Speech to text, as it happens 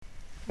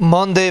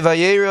Monday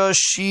Vayera,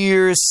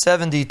 Shir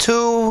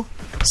 72,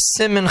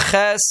 Siman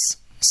Ches,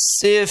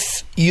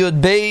 Sif Yud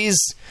Beis.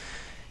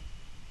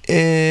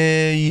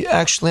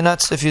 Actually,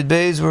 not Sif Yud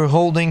Beis, we're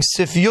holding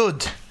Sif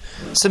Yud.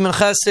 Siman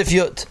Ches, Sif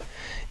Yud.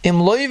 Im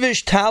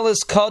loivish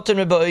talis katan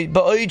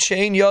ba'oid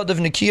she'ein yadav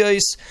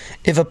nikiyos.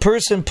 If a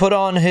person put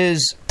on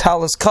his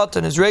talis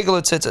katan, his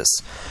regular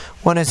tzitzis,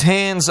 when his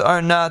hands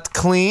are not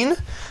clean,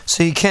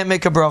 so he can't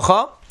make a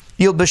bracha,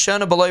 yil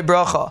b'shena b'loi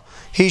bracha,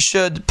 he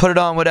should put it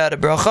on without a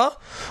bracha.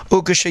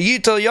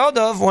 Ukashayital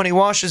yadav, when he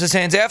washes his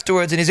hands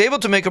afterwards and he's able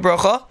to make a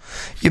bracha,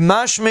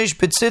 yimashmesh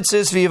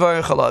b'tzitzis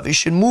v'yivarech alav. He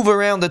should move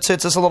around the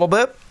tzitzis a little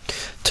bit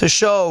to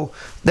show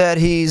that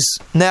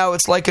now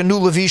it's like a new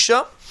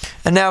levisha,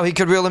 and now he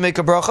could really make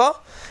a bracha,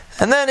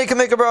 and then he can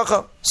make a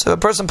bracha. So a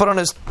person put on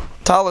his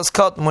talis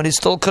katan when he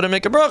still couldn't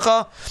make a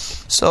bracha,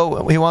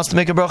 so he wants to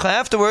make a bracha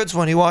afterwards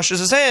when he washes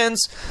his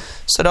hands.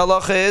 So the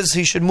halacha is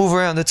he should move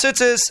around the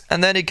tzitzis,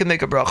 and then he can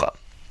make a bracha.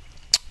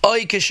 Or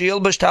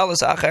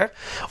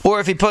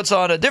if he puts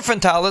on a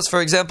different talis,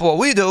 for example, what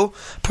we do,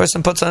 a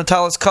person puts on a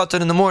talis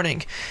katan in the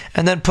morning,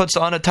 and then puts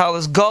on a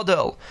talis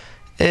gadol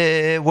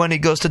when he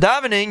goes to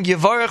davening,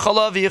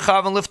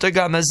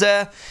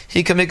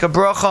 he can make a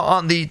bracha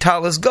on the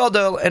talis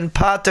gadol and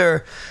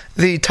pater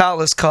the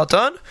talis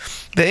katan.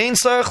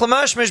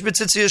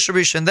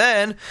 And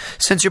then,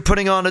 since you're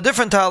putting on a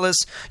different talis,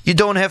 you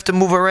don't have to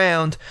move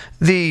around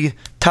the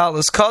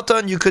talis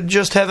katan. You could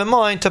just have in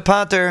mind to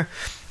pater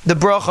the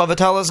bracha of a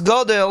talis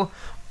gadol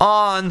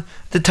on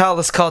the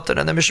talis katan.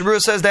 And the Mishnah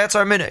Berurah says that's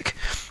our minhag,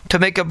 to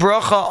make a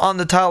bracha on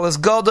the talis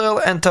gadol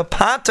and to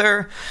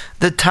pater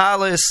the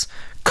talis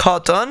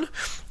katan.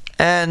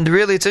 And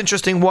really it's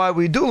interesting why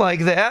we do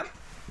like that.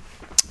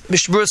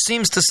 Mishnah Berurah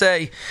seems to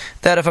say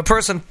that if a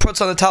person puts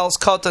on the talis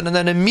katan and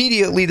then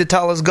immediately the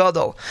talis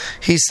gadol,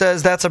 he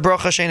says that's a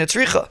bracha she'eina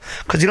tzricha,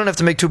 because you don't have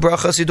to make two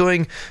brachas. You're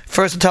doing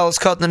first a talis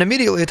katan and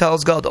immediately a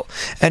talis gadol.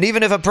 And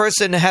even if a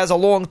person has a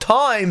long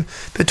time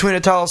between a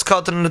talis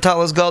katan and a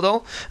talis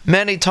gadol,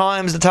 many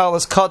times the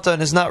talis katan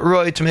is not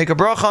right to make a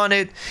bracha on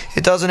it.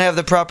 It doesn't have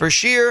the proper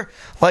shear,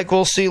 like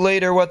we'll see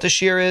later what the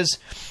shear is.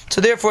 So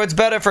therefore it's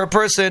better for a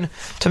person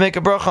to make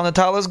a bracha on the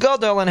talis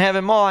gadol and have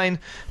in mind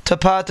to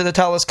pater the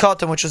talis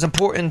katan, which is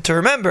important to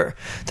remember.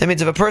 That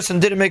means if a person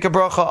didn't make a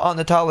bracha on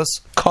the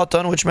talis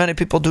katan, which many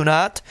people do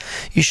not,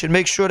 you should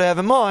make sure to have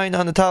in mind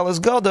on the talis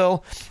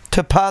gadol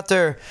to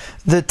pater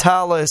the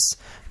talis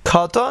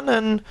katan.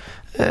 And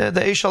the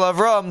Eshel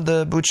Avram,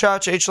 the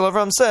Buchach Eshel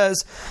Avram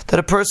says that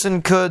a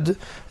person could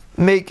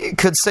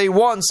say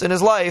once in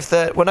his life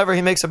that whenever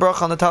he makes a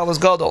bracha on the talis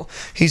gadol,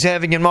 he's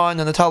having in mind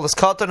on the talis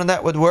katan, and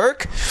that would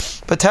work.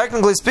 But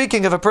technically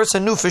speaking, if a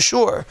person knew for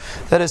sure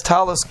that his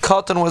talis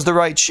katan was the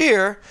right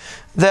shear,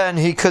 then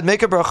he could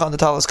make a bracha on the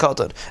talis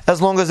katan,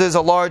 as long as there's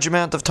a large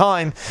amount of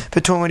time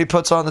between when he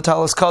puts on the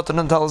talis katan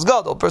and the talis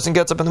gadol. A person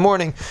gets up in the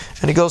morning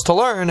and he goes to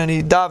learn and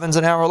he davens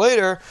an hour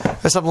later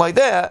or something like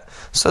that.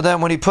 So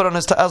then when he put on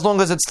his as long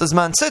as it's the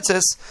zman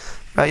tzitzis,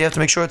 right, you have to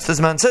make sure it's the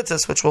zman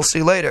tzitzis, which we'll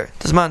see later.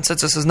 The zman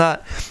tzitzis is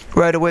not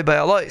right away by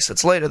alais;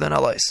 it's later than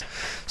alais.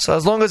 So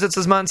as long as it's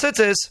the zman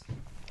tzitzis,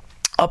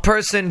 a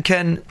person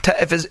can,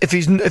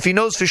 if he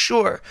knows for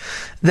sure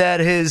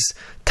that his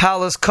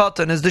talis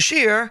katan is the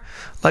shear,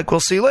 like we'll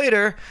see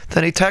later,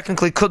 then he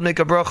technically could make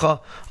a bracha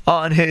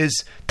on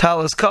his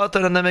talis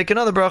katan and then make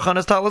another bracha on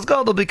his talis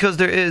gadol, because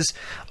there is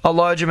a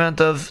large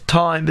amount of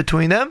time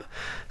between them.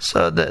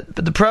 So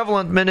the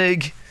prevalent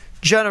minhag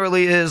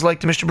generally is,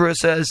 like the Mishnah Berurah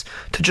says,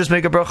 to just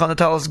make a bracha on the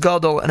talis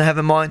gadol and have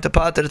in mind to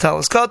pater the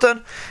talis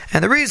katan.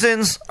 And the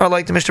reasons are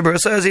like the Mishnah Berurah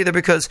says, either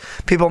because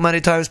people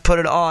many times put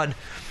it on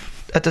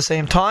at the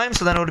same time,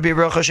 so then it would be a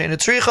bracha she'eina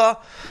tzricha,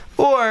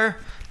 or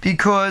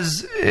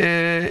because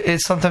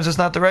sometimes it's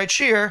not the right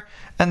shear,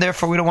 and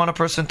therefore we don't want a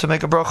person to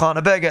make a bracha on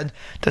a beged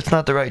that's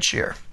not the right shear.